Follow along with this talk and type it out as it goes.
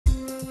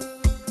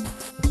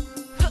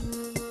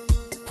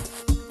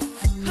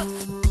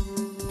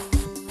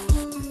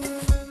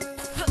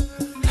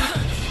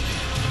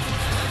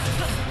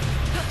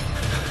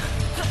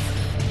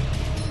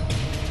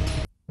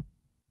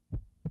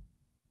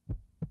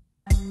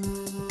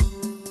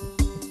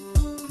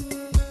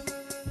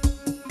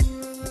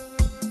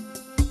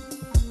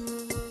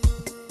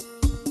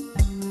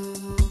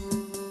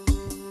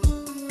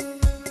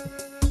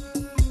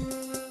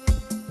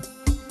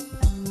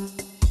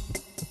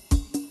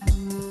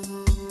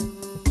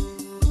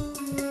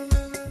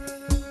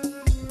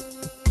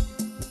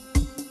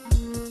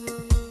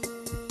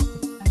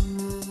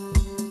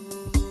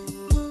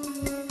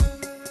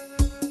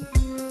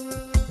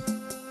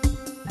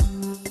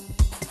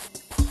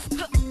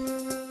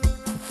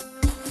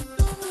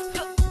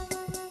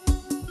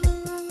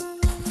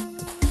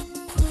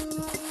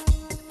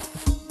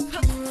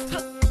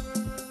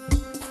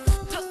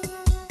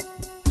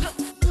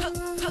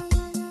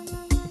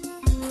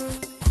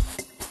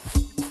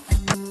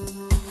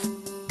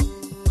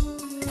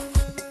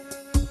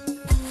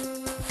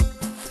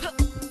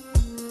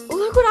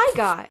I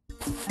got?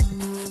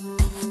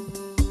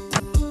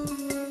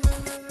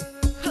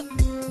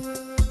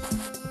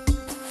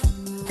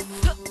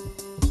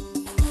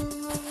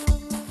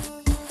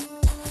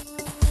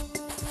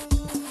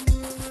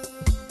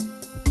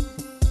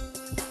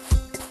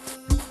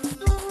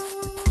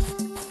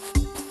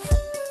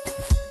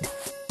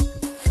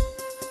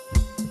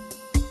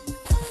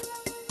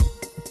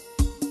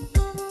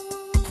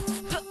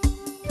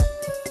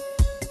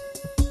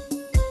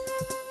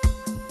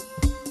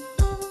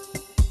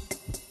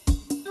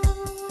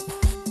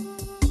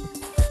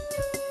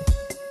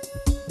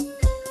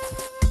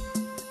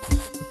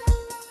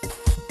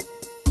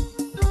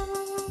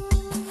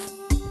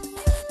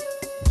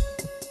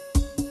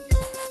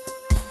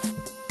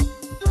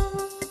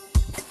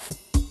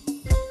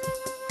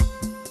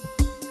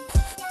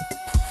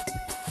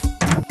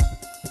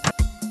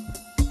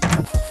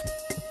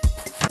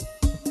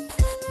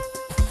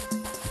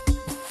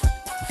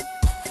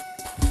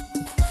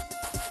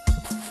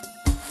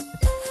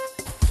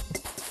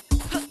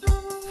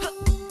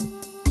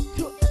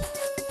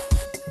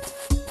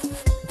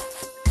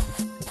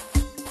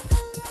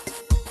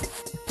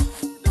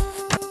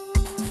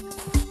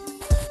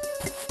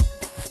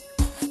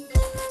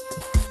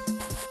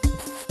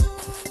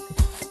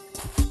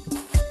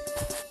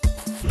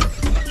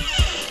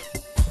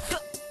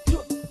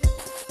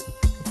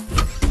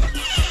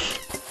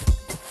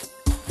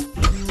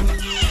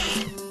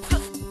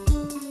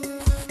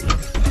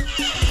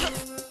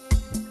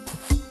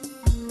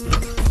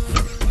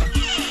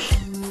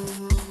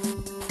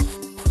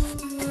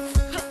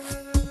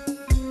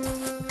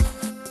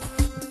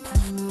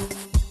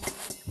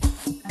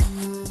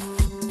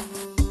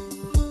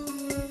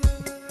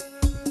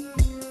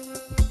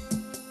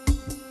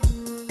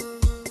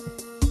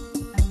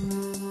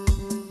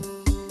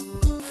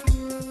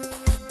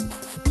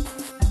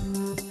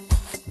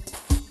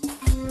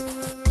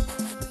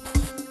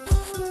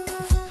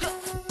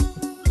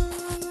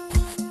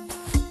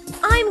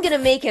 I'm gonna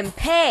make him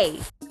pay!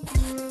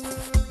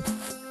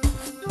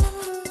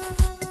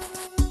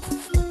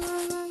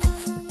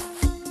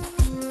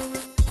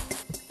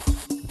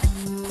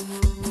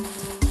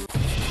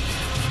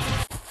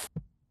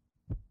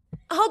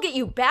 I'll get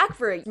you back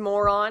for it,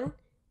 moron!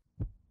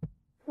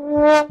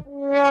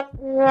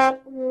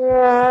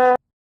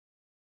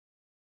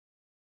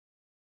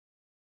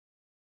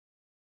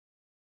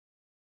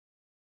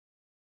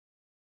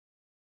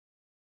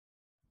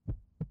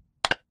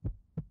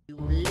 You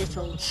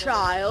little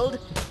child,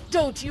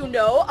 don't you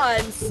know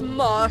I'm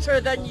smarter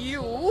than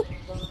you?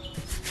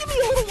 Give me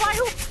a little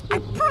while. I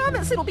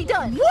promise it'll be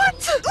done.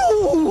 What?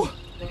 Ooh!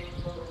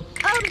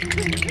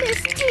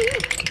 Miss T.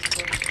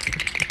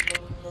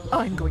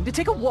 I'm going to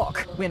take a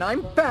walk. When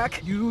I'm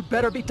back, you'd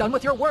better be done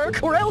with your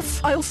work, or else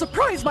I'll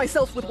surprise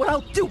myself with what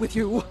I'll do with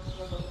you.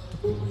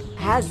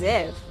 As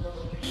if.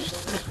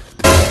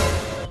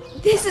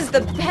 This is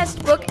the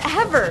best book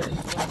ever!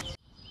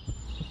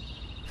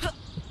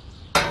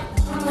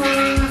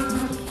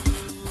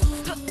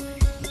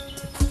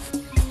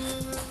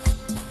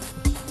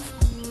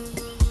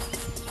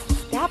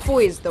 That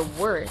boy is the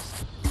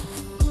worst.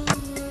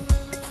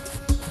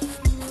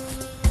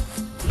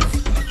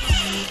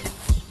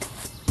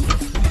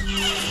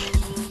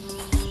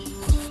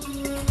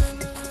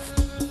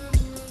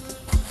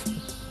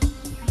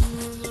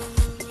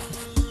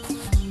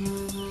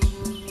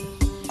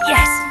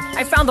 Yes!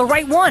 I found the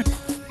right one!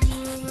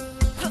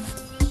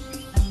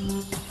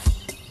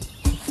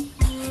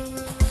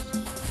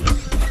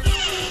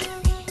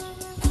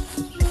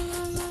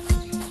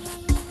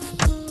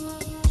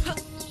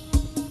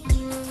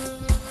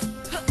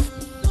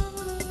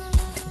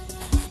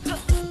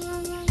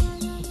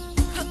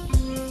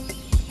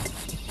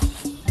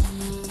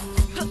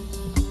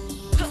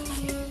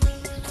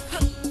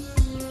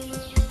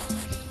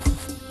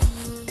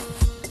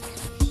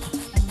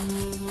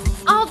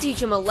 I'll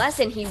teach him a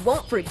lesson he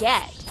won't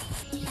forget.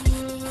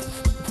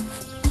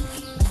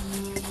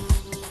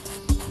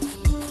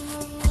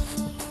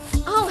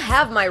 I'll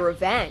have my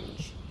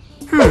revenge.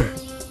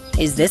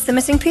 Is this the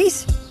missing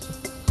piece?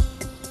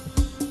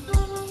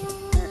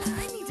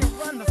 I need to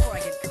run before I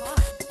get caught.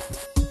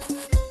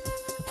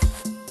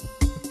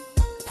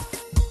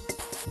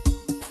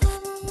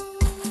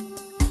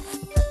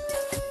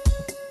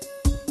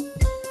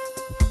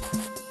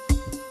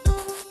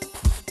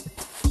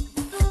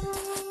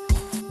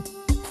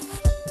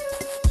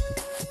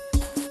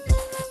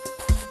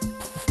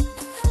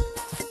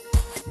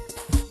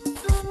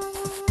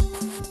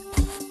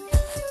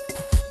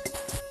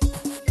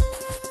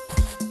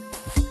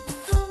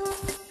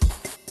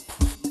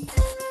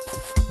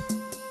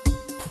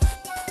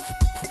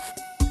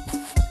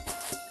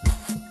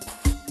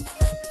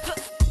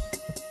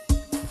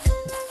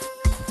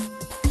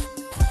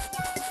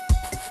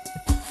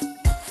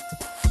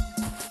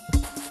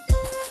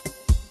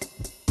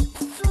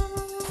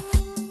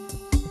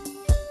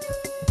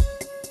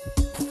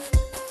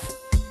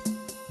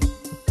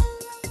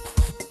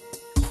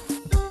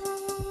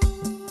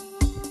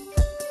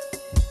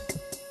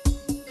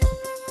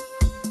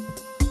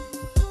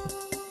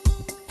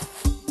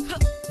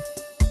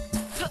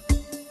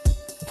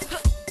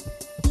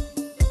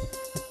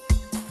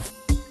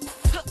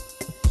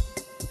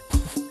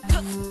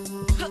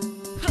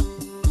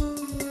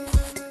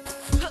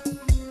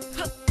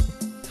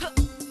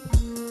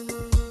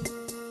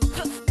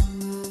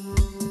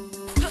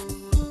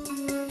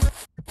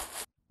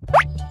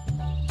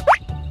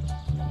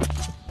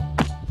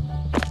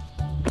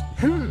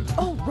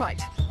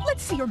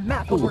 see your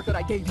math homework that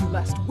I gave you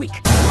last week.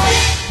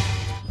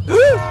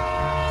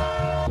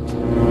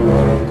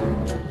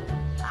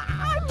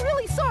 I'm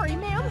really sorry,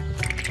 ma'am.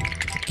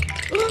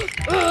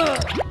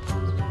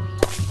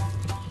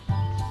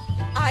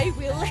 I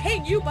will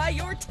hang you by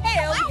your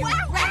tail, you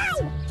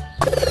rat!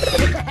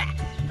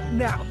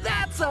 Now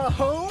that's a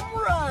home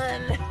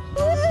run!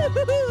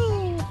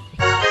 Woo-hoo-hoo!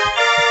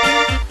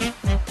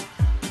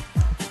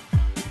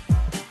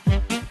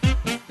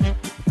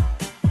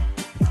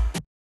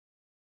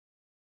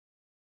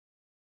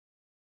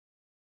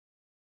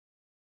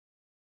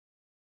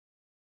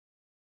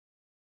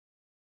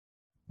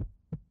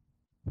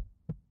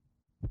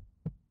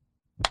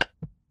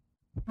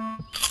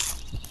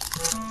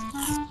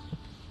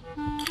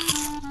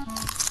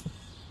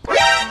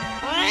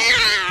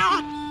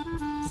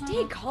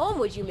 Stay calm,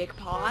 would you,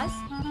 McPaws?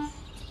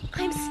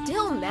 I'm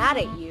still mad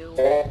at you.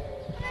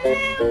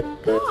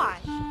 Gosh.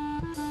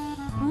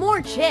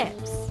 More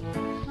chips.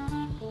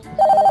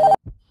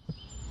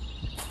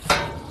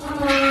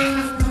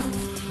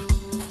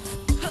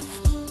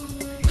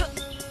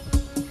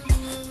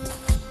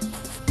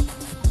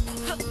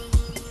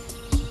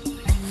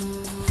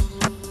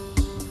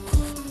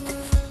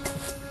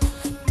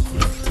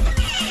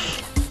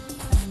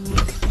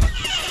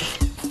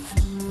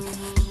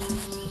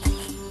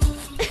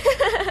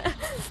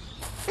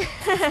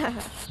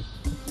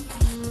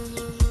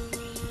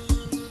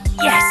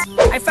 Yes!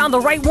 I found the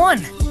right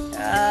one!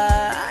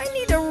 I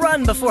need to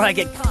run before I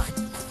get caught.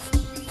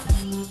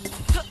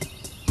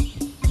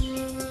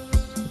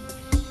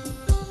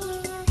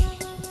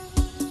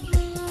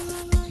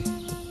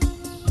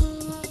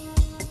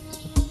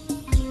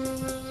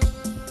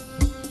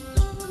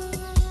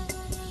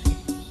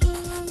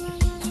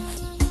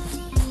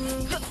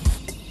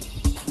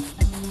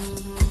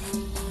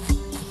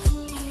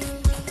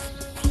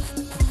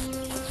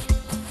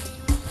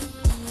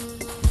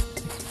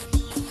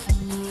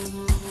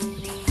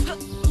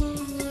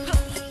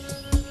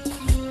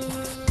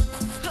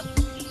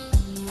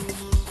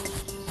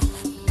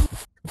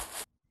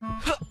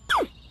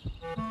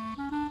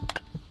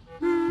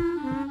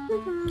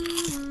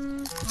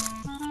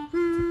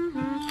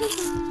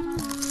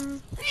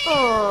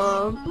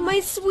 Aw, my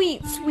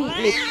sweet, sweet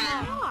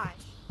McPaws.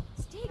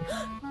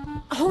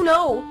 Oh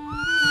no!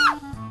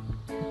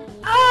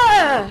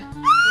 Ah!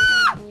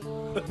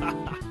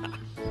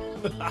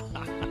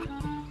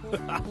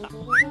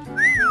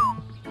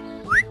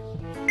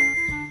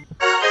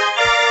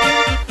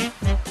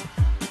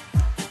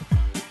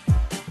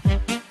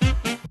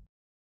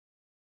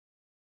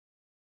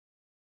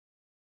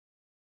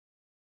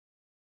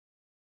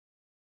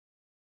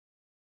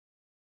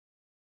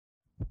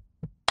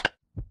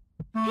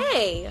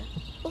 Hey,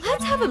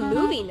 let's have a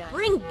movie night.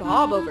 Bring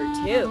Bob over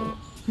too.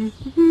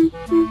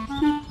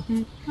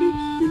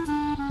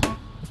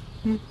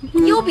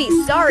 You'll be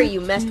sorry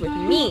you messed with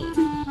me.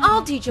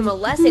 I'll teach him a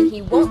lesson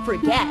he won't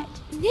forget.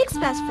 Nick's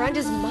best friend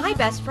is my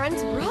best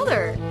friend's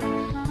brother.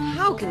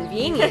 How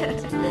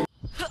convenient.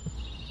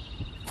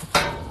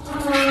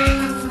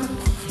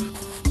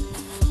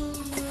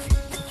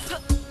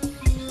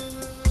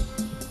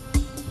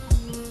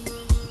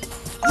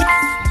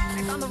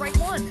 I found the right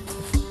one!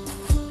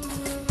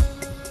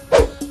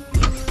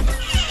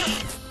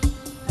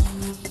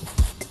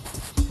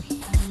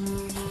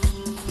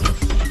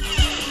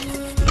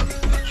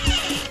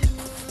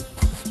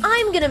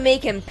 I'm gonna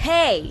make him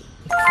pay.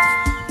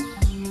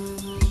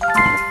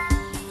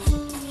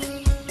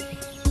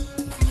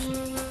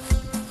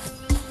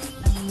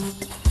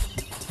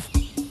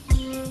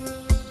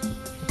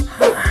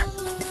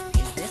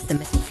 Is this the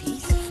missing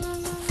piece?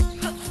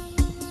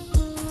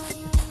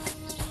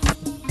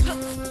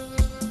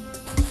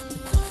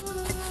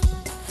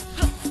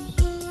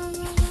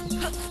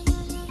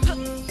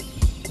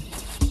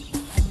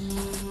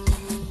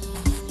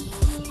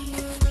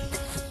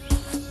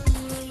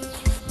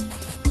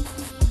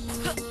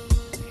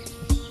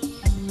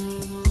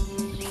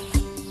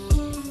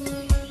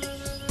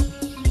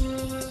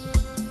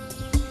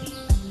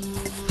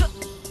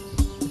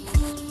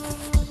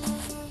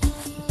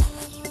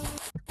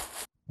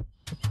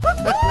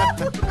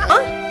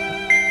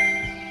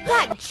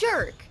 That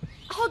jerk!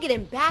 I'll get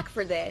him back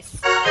for this.